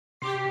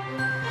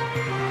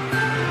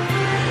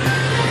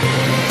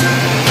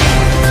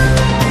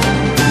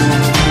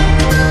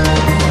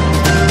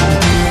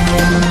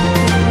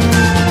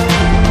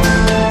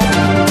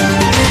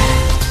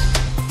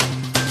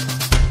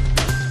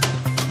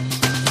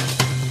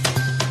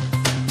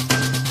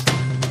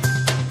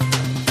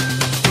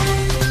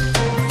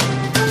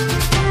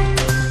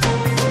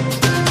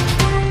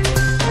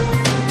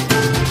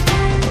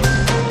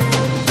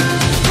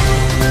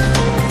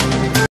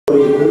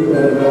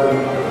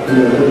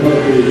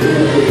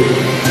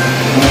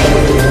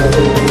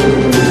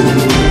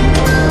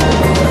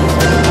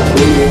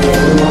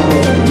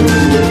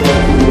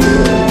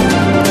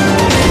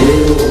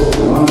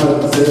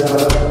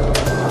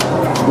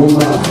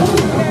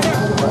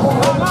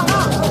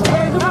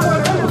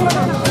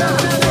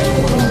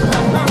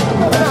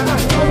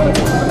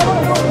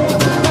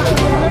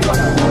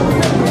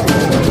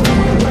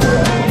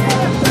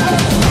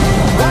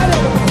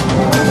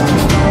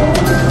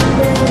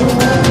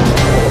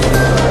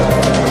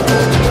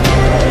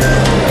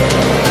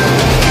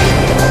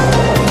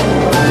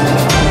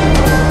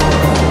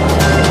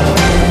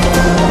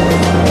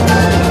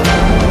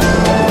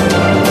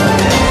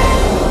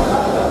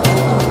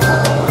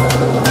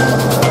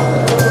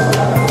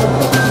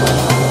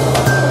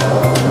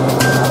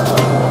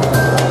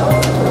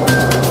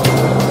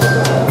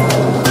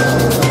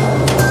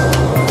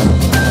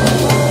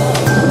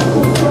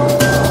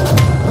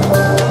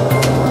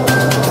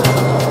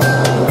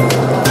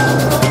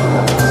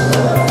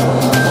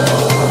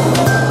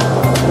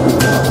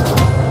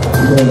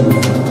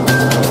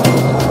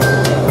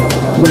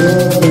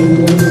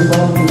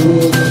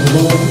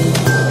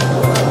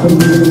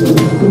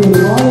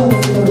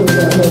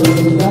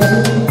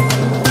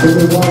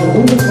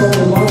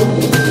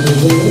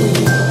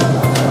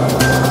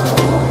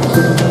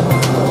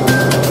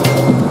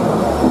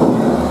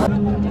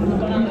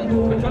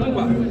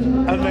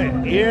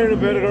ஏழு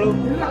பேர்களும்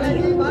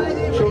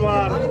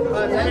சுமார்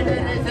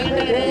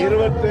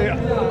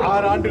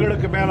 26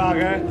 ஆண்டுகளுக்கு மேலாக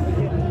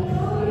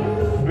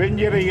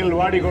வெஞ்சிரையில்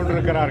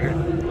வாடிக்கொண்டிருக்கிறார்கள்.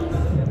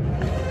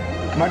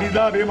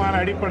 மனிதாபிமான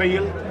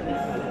அடிப்படையில்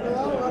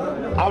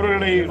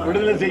அவர்களை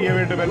விடுதலை செய்ய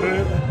வேண்டும் என்று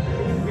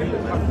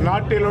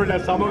நாட்டில் உள்ள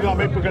சமூக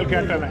அமைப்புகள்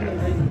கேட்டன.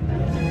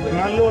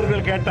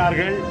 நல்லோர்கள்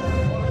கேட்டார்கள்,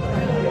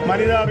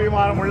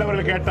 மனிதாபிமானம்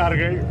உள்ளவர்கள்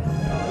கேட்டார்கள்.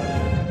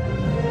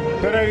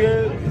 பிறகு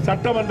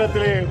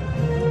சட்டமன்றத்திலே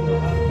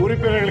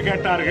உறுப்பினர்கள்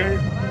கேட்டார்கள்.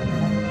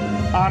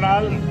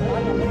 ஆனால்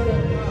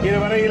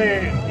இதுவரையிலே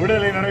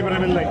விடுதலை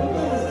நடைபெறவில்லை.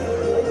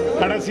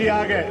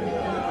 கடைசியாக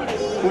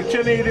உச்ச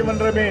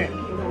நீதிமன்றமே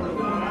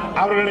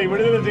அவர்களை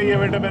விடுதலை செய்ய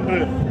வேண்டும் என்று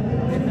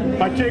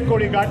பச்சை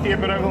கொடி காட்டிய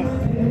பிறகும்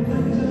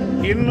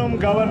இன்னும்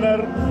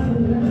கவர்னர்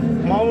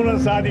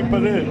மௌனம்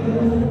சாதிப்பது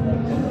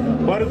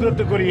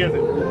வருத்தத்துக்குரியது.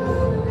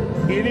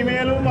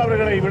 இனிமேலும்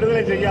அவர்களை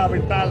விடுதலை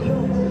செய்யாவிட்டால்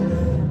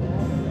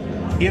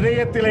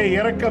இதயத்திலே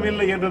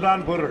இரக்கமில்லை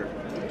என்றுதான் பொருள்.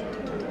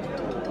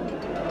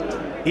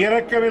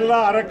 இரக்கமில்லா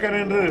அரக்கன்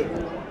என்று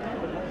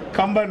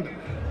கம்பன்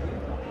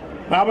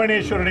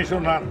ராமணேஸ்வரனை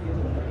சொன்னார்.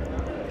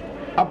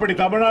 அப்படி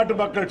தமிழ்நாட்டு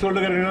மக்கள்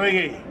சொல்லுகிற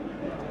நிலையை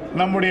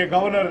நம்முடைய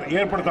கவர்னர்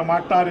ஏற்படுத்த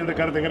மாட்டார் என்று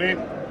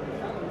கருதுகிறேன்.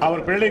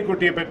 அவர்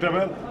பிள்ளைக்குட்டியை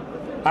பெற்றவர்,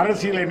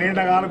 அரசியலை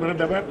நீண்ட காலம்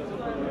இருந்தவர்,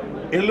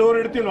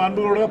 எல்லோரிடத்தில்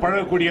அன்போடு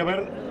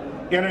பழகக்கூடியவர்.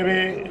 எனவே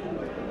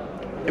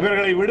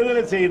இவர்களை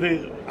விடுதலை செய்து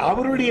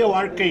அவருடைய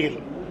வாழ்க்கையில்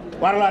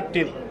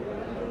வரலாற்றில்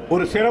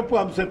ஒரு சிறப்பு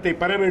அம்சத்தை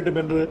பெற வேண்டும்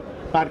என்று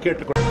நான்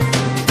கேட்டுக்கொள்கிறேன்.